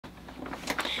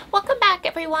Welcome back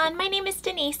everyone. My name is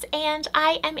Denise and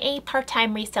I am a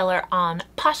part-time reseller on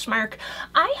Poshmark.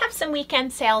 I have some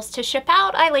weekend sales to ship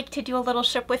out. I like to do a little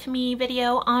ship with me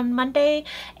video on Monday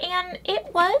and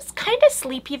it was kind of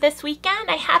sleepy this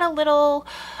weekend. I had a little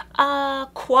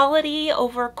quality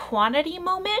over quantity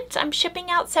moment. I'm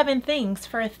shipping out 7 things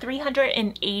for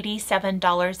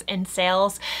 $387 in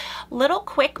sales. Little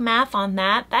quick math on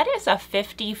that. That is a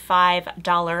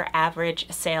 $55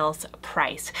 average sales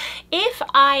price. If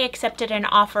I accepted an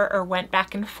offer or went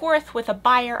back and forth with a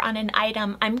buyer on an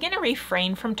item, I'm going to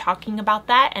refrain from talking about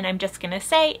that and I'm just going to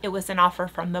say it was an offer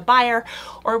from the buyer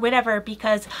or whatever,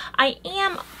 because I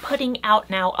am putting out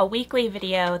now a weekly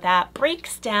video that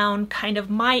breaks down kind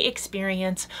of my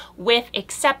experience with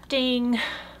accepting,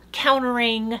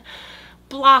 countering,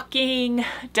 blocking,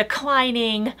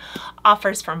 declining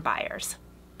offers from buyers.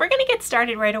 We're gonna get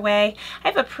started right away. I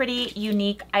have a pretty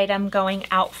unique item going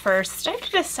out first. I have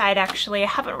to decide, actually, I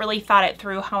haven't really thought it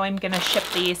through how I'm gonna ship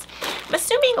these. I'm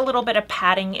assuming a little bit of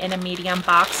padding in a medium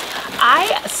box.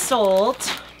 I sold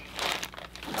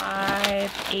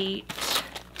 5, 8,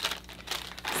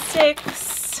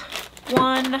 6,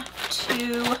 1,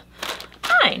 2,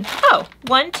 9. Oh,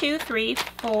 1, 2, 3,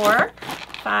 4,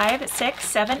 5, 6,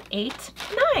 7, 8,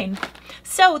 9.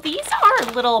 So these are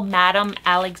little Madame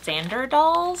Alexander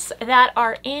dolls that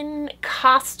are in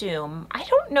costume. I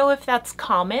don't know if that's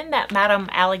common that Madame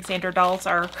Alexander dolls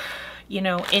are, you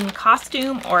know, in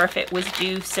costume, or if it was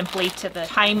due simply to the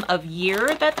time of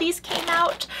year that these came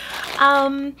out.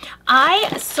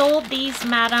 I sold these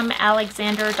Madame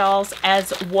Alexander dolls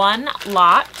as one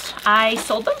lot. I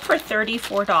sold them for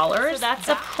 $34. So that's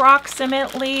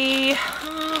approximately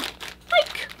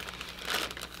like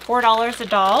 $4 a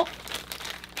doll.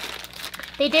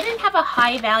 They didn't have a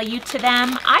high value to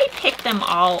them. I picked them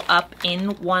all up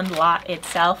in one lot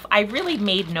itself. I really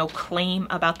made no claim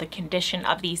about the condition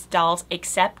of these dolls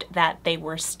except that they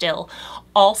were still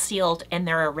all sealed in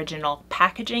their original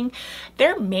packaging.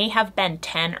 There may have been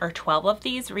 10 or 12 of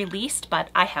these released, but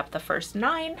I have the first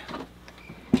 9.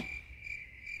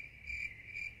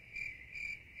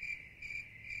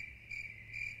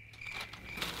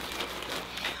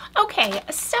 Okay,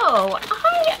 so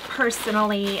I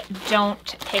personally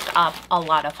don't pick up a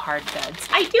lot of hard goods.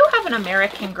 I do have an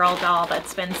American Girl doll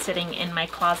that's been sitting in my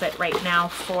closet right now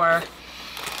for,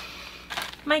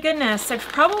 my goodness, I've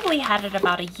probably had it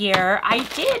about a year. I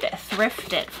did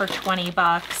thrift it for 20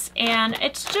 bucks and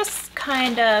it's just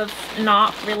kind of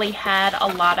not really had a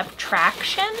lot of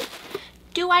traction.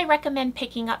 Do I recommend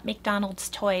picking up McDonald's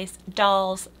toys,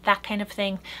 dolls, that kind of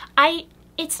thing?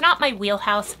 It's not my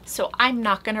wheelhouse, so I'm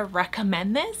not going to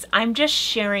recommend this. I'm just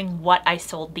sharing what I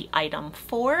sold the item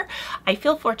for. I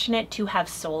feel fortunate to have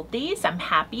sold these. I'm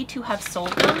happy to have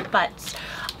sold them, but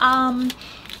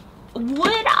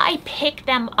would I pick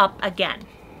them up again?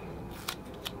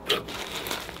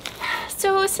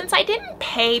 So since I didn't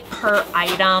pay per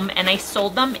item and I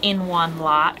sold them in one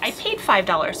lot, I paid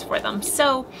 $5 for them.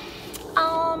 So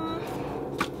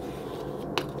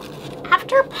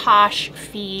after Posh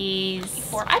fees,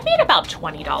 I made about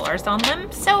 $20 on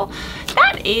them. So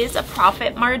that is a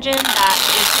profit margin. That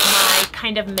is my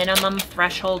kind of minimum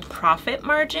threshold profit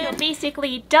margin. You know,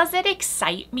 basically, does it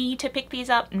excite me to pick these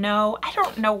up? No, I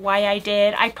don't know why I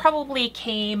did. I probably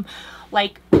came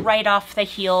like right off the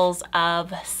heels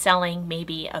of selling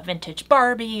maybe a vintage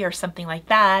Barbie or something like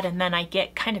that, and then I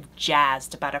get kind of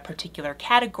jazzed about a particular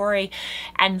category,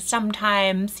 and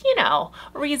sometimes, you know,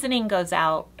 reasoning goes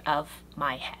out of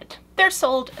my head. They're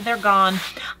sold, they're gone.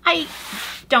 I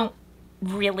don't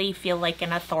really feel like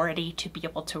an authority to be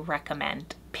able to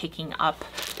recommend picking up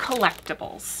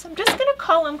collectibles. I'm just gonna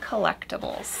call them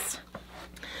collectibles.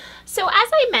 So as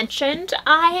I mentioned,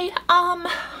 I,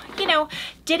 you know,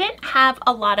 didn't have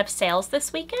a lot of sales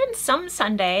this weekend. Some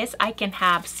Sundays I can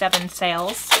have 7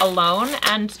 sales alone,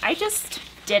 and I just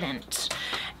didn't.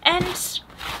 And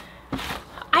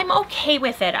I'm okay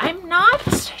with it. I'm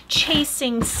not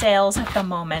chasing sales at the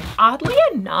moment. Oddly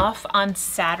enough, on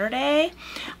Saturday,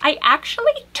 I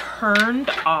actually turned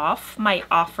off my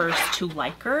offers to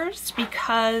likers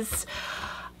because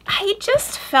I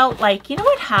just felt like, you know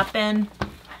what happened?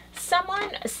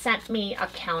 Someone sent me a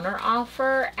counter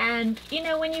offer, and you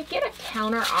know, when you get a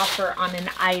counter offer on an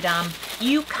item,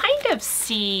 you kind of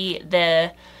see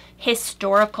the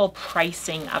historical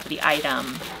pricing of the item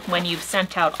when you've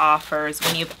sent out offers,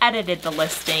 when you've edited the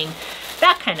listing,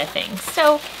 that kind of thing.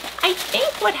 So I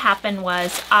think what happened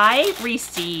was I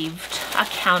received a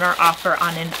counter offer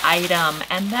on an item,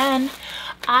 and then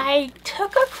I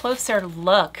took a closer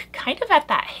look kind of at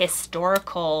that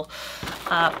historical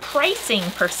pricing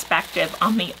perspective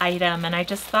on the item, and I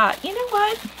just thought, you know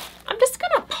what? I'm just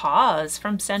gonna pause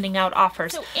from sending out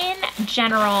offers. So in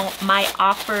general, my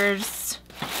offers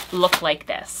look like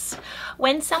this.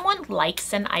 When someone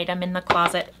likes an item in my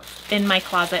closet,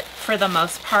 for the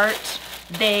most part,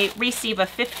 they receive a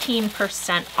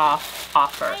 15% off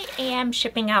offer. I am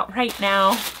shipping out right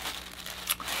now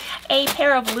a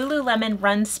pair of Lululemon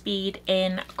Run Speed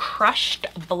in crushed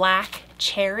black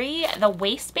cherry. The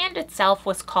waistband itself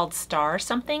was called Star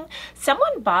something.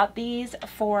 Someone bought these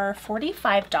for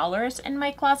 $45 in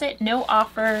my closet. No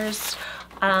offers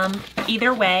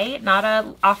either way, not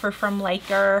an offer from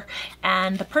Liker,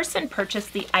 and the person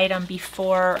purchased the item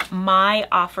before my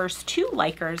offers to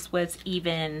Likers was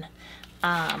even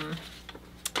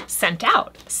sent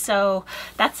out. So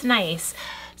that's nice.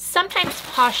 Sometimes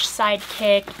Posh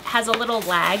Sidekick has a little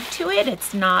lag to it.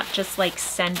 It's not just like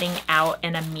sending out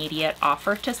an immediate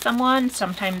offer to someone.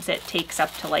 Sometimes it takes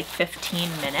up to like 15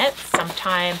 minutes.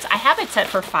 Sometimes I have it set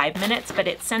for 5 minutes, but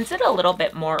it sends it a little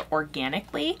bit more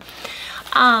organically.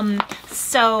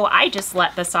 So I just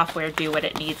let the software do what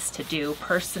it needs to do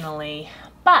personally.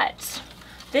 But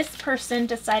this person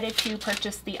decided to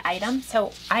purchase the item,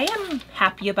 so I am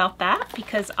happy about that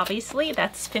because obviously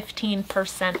that's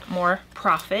 15% more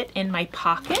profit in my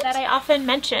pocket. That I often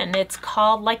mention, it's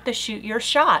called like the shoot your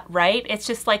shot, right? It's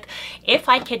just like, if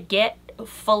I could get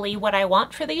fully what I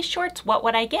want for these shorts, what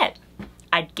would I get?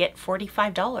 I'd get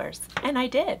 $45, and I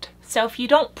did. So if you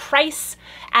don't price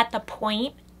at the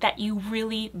point that you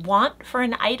really want for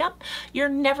an item, you're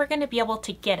never going to be able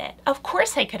to get it. Of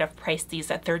course I could have priced these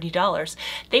at $30.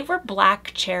 They were black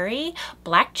cherry.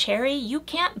 Black cherry you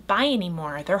can't buy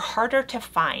anymore. They're harder to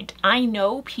find. I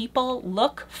know people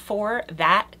look for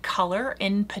that color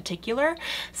in particular,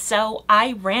 so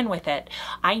I ran with it.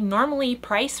 I normally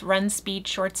price Run Speed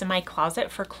shorts in my closet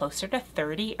for closer to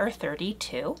 $30 or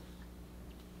 $32.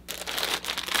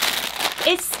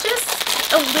 It's just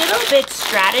a little bit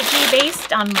strategy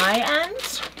based on my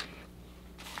end.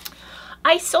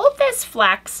 I sold this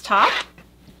flax top.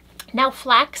 Now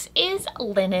flax is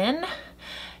linen.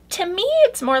 To me,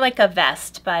 it's more like a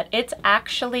vest, but it's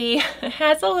actually, it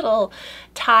has a little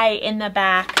tie in the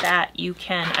back that you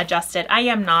can adjust it. I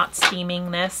am not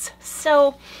steaming this.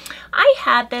 So I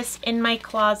had this in my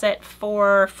closet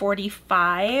for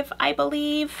 $45, I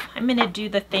believe. I'm gonna do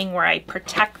the thing where I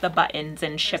protect the buttons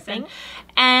in shipping.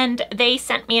 And they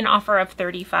sent me an offer of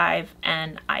 $35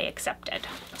 and I accepted.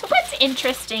 So what's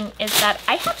interesting is that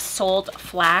I have sold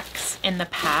flax in the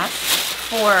past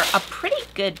for a pretty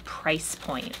good price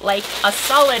point, like a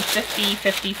solid $50,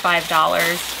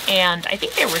 $55. And I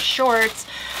think they were shorts.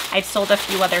 I've sold a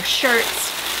few other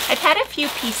shirts. I've had a few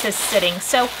pieces sitting.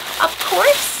 So of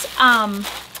course,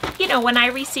 you know, when I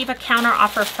receive a counter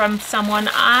offer from someone,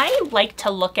 I like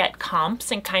to look at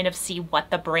comps and kind of see what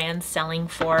the brand's selling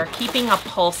for, keeping a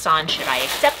pulse on should I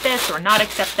accept this or not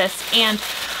accept this. And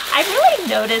I really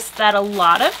noticed that a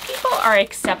lot of people are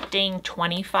accepting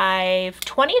 $20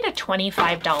 to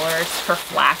 $25 for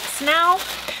flax now.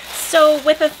 So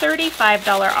with a $35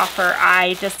 offer,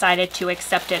 I decided to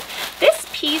accept it. This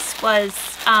piece was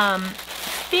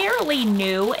fairly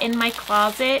new in my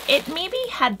closet. It maybe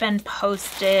had been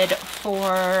posted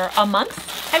for a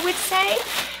month, I would say.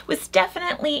 It was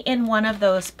definitely in one of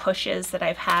those pushes that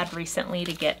I've had recently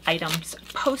to get items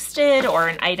posted, or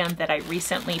an item that I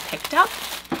recently picked up.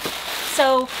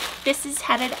 So this is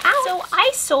headed out. So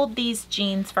I sold these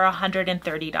jeans for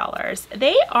 $130.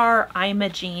 They are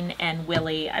Imogene and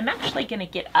Willie. I'm actually gonna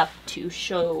get up to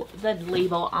show the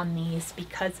label on these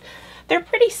because they're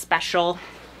pretty special.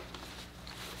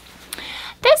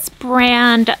 This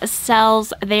brand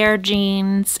sells their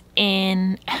jeans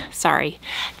in,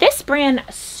 this brand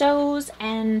sews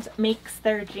and makes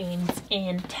their jeans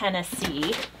in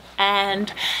Tennessee,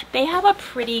 and they have a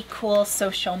pretty cool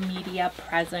social media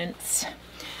presence.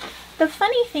 The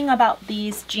funny thing about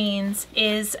these jeans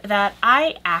is that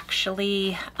I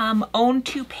actually own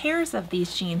 2 pairs of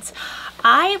these jeans.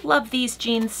 I love these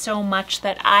jeans so much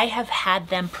that I have had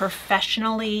them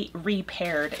professionally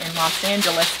repaired in Los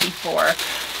Angeles before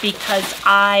because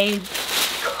I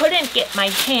couldn't get my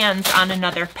hands on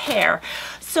another pair.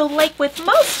 So like with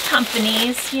most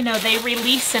companies, you know, they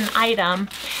release an item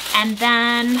and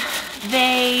then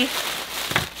they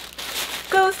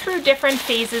go through different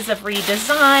phases of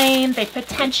redesign. They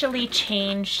potentially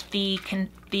change the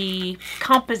the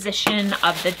composition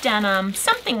of the denim,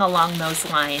 something along those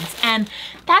lines. And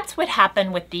that's what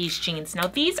happened with these jeans. Now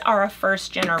these are a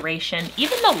first generation,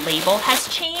 even the label has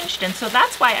changed. And so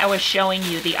that's why I was showing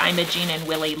you the I'm a Jean and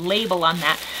Willie label on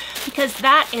that, because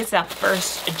that is a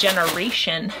first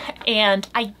generation. And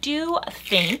I do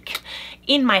think,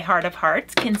 in my heart of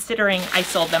hearts, considering I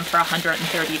sold them for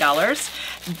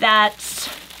 $130, that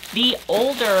the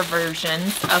older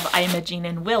versions of I'm a Jean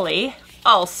and Willie,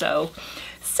 also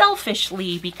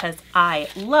selfishly because I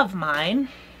love mine,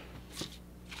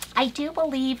 I do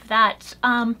believe that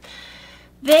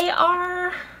they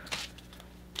are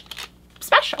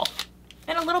special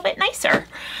and a little bit nicer.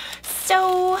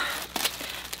 So,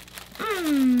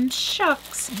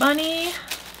 shucks, bunny.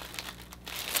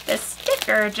 The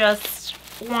sticker just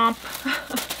womp.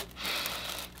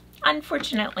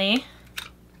 Unfortunately,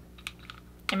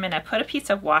 I'm gonna put a piece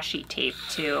of washi tape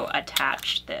to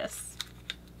attach this.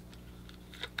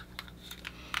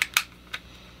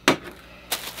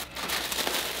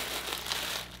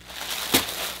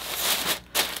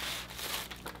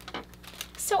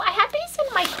 So I had these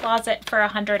in my closet for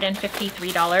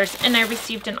 $153 and I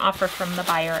received an offer from the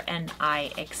buyer and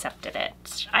I accepted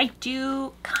it. I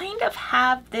do kind of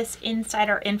have this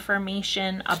insider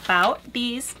information about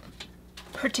these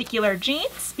particular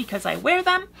jeans because I wear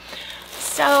them.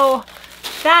 So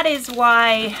that is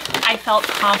why I felt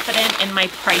confident in my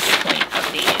price point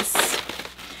of these.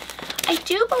 I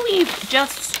do believe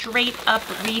just straight up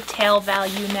retail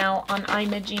value now on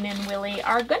I'm a Jean and Willie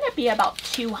are going to be about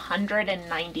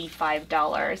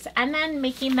 $295, and then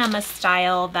making them a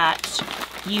style that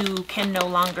you can no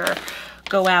longer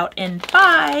go out and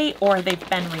buy, or they've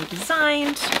been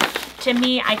redesigned. To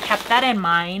me, I kept that in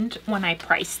mind when I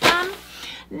priced them.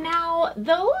 Now,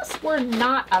 those were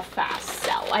not a fast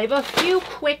sell. I have a few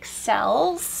quick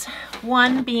sells,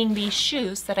 one being these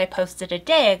shoes that I posted a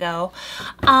day ago,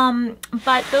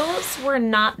 but those were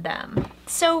not them.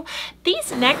 So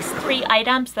these next 3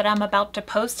 items that I'm about to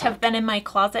post have been in my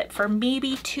closet for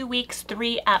maybe 2 weeks,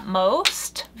 3 at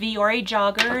most. Viore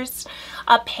joggers,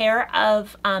 a pair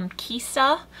of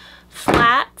Kisa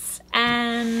flats,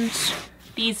 and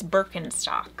these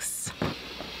Birkenstocks.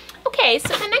 Okay,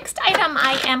 so the next item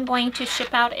I am going to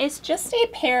ship out is just a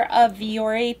pair of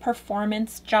Viore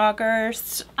performance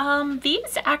joggers.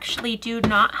 These actually do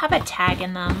not have a tag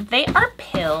in them. They are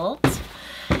pilled,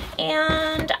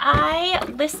 and I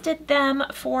listed them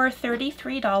for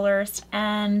 $33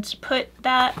 and put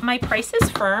that my price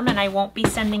is firm and I won't be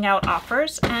sending out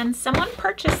offers, and someone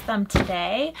purchased them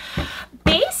today.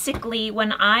 Basically,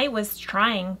 when I was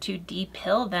trying to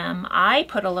depill them, I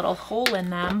put a little hole in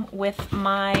them with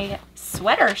my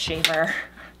sweater shaver.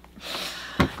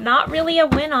 Not really a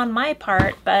win on my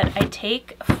part, but I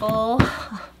take full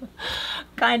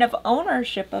kind of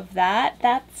ownership of that.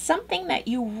 That's something that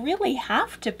you really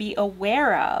have to be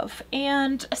aware of.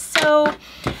 And so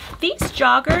these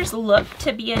joggers look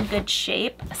to be in good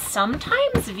shape.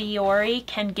 Sometimes Viore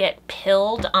can get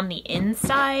pilled on the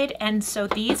inside, and so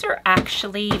these are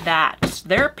actually that.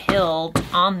 They're pilled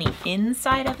on the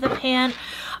inside of the pant.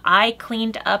 I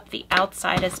cleaned up the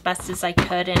outside as best as I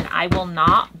could, and I will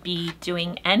not be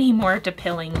doing any more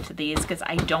depilling to these because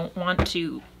I don't want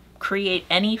to create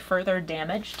any further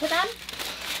damage to them.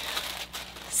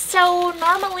 So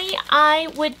normally I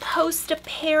would post a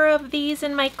pair of these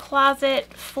in my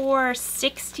closet for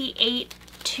 $68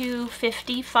 to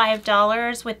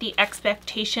 $55 with the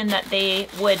expectation that they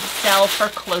would sell for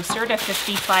closer to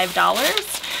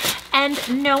 $55.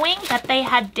 And knowing that they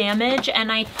had damage,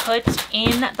 and I put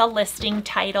in the listing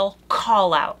title,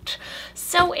 call out.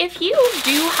 So if you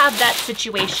do have that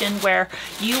situation where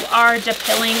you are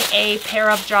depilling a pair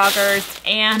of joggers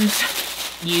and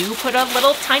you put a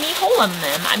little tiny hole in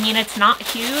them, I mean, it's not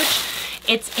huge.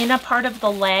 It's in a part of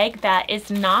the leg that is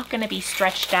not going to be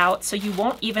stretched out, so you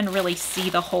won't even really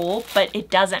see the hole, but it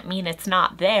doesn't mean it's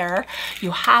not there. You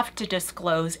have to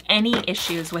disclose any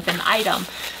issues with an item.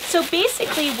 So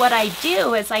basically what I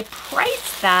do is I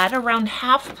price that around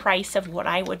half price of what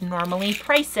I would normally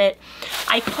price it.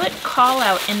 I put call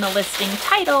out in the listing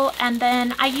title, and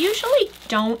then I usually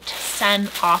don't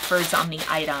send offers on the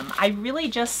item. I really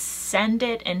just send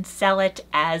it and sell it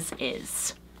as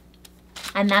is.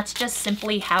 And that's just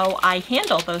simply how I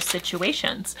handle those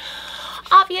situations.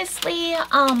 Obviously,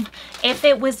 if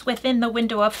it was within the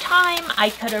window of time, I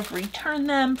could have returned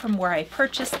them from where I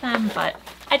purchased them, but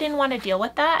I didn't want to deal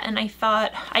with that, and I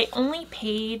thought I only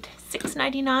paid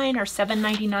 $6.99 or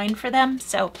 $7.99 for them,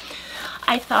 so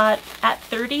I thought at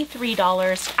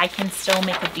 $33 I can still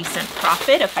make a decent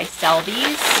profit if I sell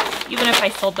these. Even if I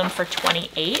sold them for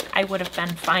 $28, I would have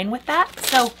been fine with that.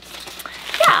 So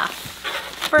yeah.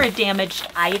 for a damaged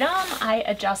item, I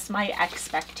adjust my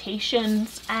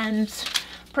expectations and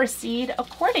proceed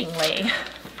accordingly.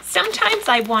 Sometimes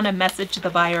I want to message the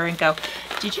buyer and go,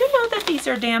 did you know that these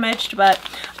are damaged? But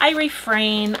I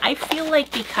refrain. I feel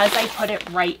like because I put it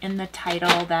right in the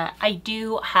title that I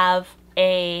do have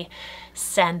a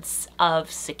sense of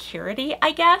security,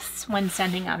 I guess, when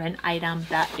sending out an item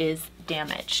that is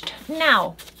damaged.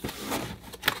 Now,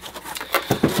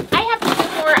 I have 2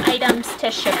 more items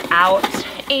to ship out,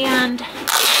 and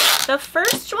the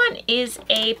first one is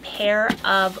a pair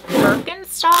of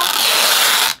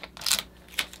Birkenstocks.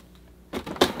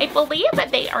 I believe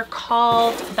that they are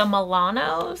called the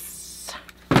Milanos.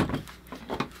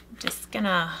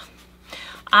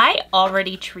 I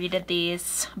already treated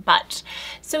these, but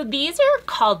so these are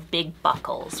called big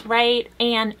buckles, right?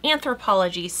 And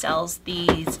Anthropologie sells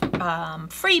these,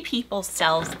 Free People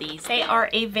sells these. They are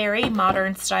a very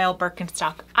modern style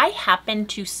Birkenstock. I happen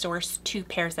to source 2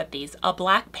 pairs of these, a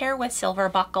black pair with silver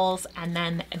buckles and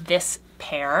then this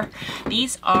pair.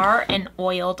 These are an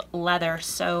oiled leather,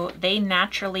 so they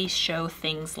naturally show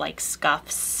things like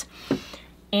scuffs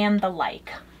and the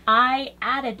like. I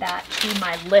added that to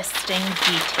my listing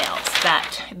details,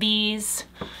 that these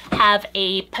have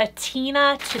a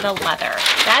patina to the leather.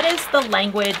 That is the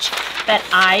language that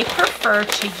I prefer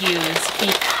to use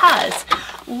because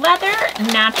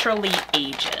leather naturally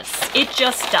ages. It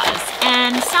just does.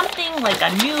 And something like a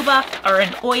nubuck or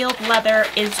an oiled leather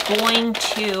is going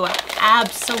to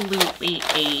absolutely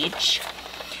age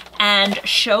and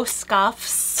show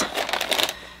scuffs.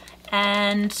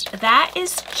 And that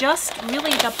is just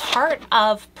really the part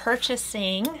of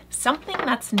purchasing something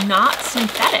that's not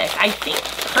synthetic. I think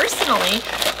personally,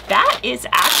 that is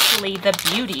actually the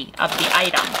beauty of the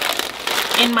item.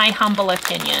 In my humble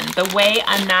opinion, the way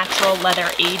a natural leather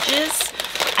ages,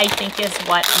 I think is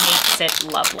what makes it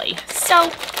lovely. So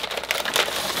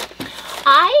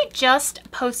I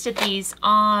just posted these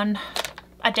on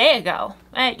a day ago,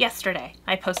 yesterday.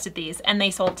 I posted these and they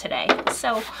sold today.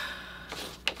 So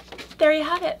there you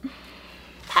have it.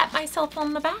 Pat myself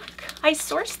on the back. I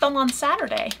sourced them on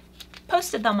Saturday,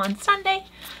 posted them on Sunday,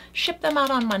 shipped them out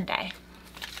on Monday.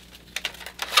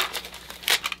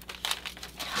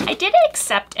 I did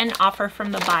accept an offer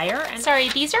from the buyer. And sorry,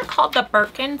 these are called the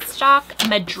Birkenstock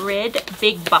Madrid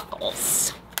Big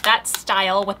Buckles. That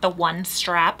style with the one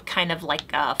strap, kind of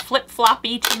like a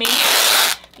flip-floppy to me.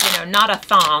 You know, not a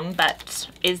thong, but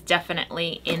is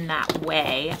definitely in that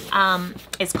way.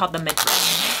 It's called the Madrid.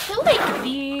 I feel like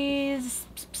these,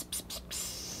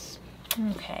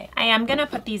 okay, I am gonna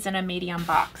put these in a medium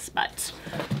box, but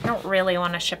I don't really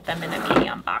want to ship them in a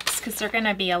medium box because they're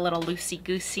gonna be a little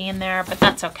loosey-goosey in there, but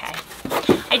that's okay.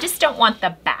 I just don't want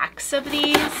the backs of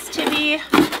these to be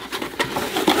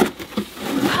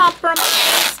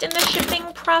compromised in the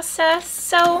shipping process,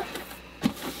 so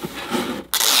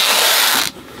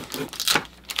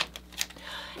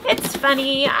it's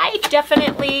funny. I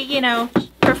definitely, you know,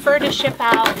 prefer to ship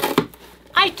out.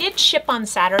 I did ship on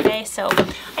Saturday, so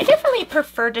I definitely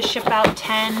prefer to ship out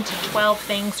 10 to 12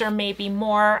 things or maybe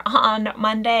more on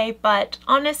Monday. But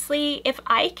honestly, if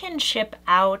I can ship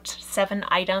out 7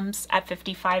 items at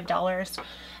 $55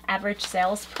 average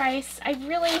sales price, I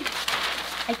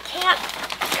can't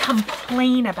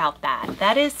complain about that.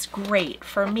 That is great.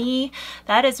 For me,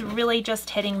 that is really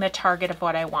just hitting the target of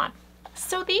what I want.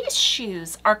 So these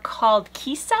shoes are called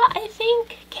Kisa, I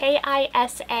think,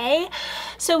 K-I-S-A.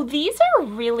 So these are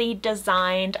really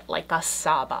designed like a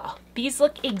Saba. These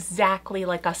look exactly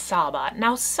like a Saba.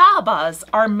 Now Sabas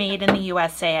are made in the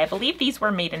USA. I believe these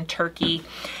were made in Turkey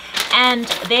and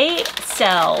they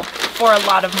sell for a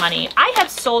lot of money. I have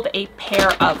sold a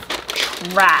pair of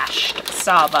trashed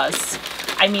Sabas.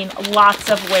 I mean, lots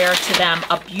of wear to them,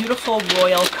 a beautiful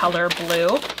royal color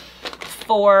blue,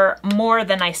 for more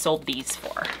than I sold these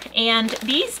for. And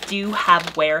these do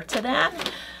have wear to them.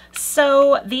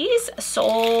 So these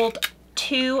sold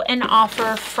to an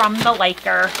offer from the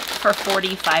liker for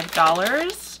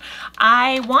 $45.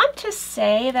 I want to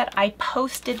say that I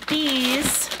posted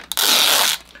these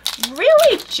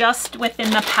really just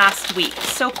within the past week.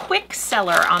 So quick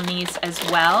seller on these as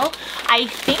well. I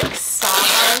think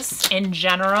Sabas in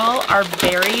general are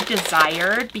very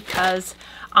desired because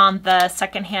on the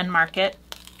secondhand market,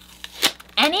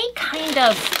 any kind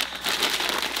of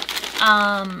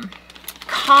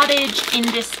cottage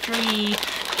industry,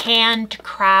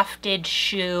 handcrafted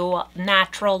shoe,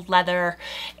 natural leather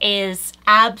is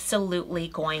absolutely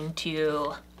going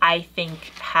to, I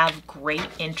think, have great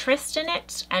interest in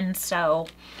it. And so,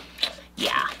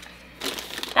 yeah.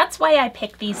 That's why I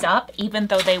picked these up, even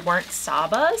though they weren't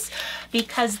Sabas,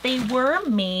 because they were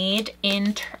made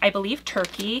in, I believe,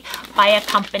 Turkey by a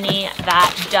company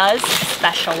that does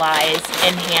specialize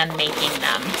in hand making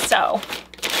them. So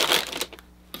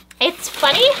it's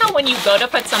funny how when you go to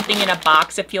put something in a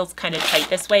box, it feels kind of tight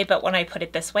this way, but when I put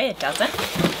it this way, it doesn't.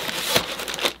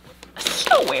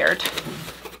 So weird.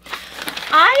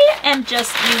 I am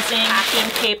just using packing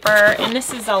paper, and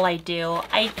this is all I do.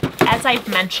 As I've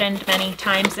mentioned many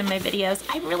times in my videos,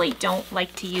 I really don't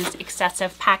like to use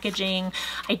excessive packaging.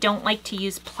 I don't like to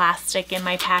use plastic in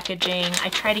my packaging. I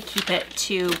try to keep it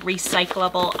to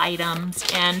recyclable items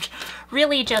and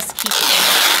really just keep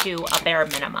things to a bare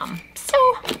minimum. So,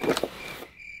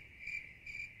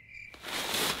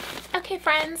 okay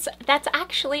friends, that's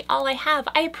actually all I have.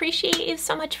 I appreciate you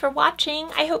so much for watching.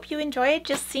 I hope you enjoyed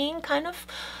just seeing kind of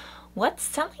what's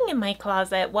selling in my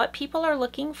closet, what people are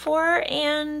looking for,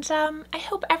 and I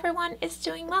hope everyone is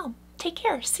doing well. Take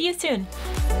care. See you soon.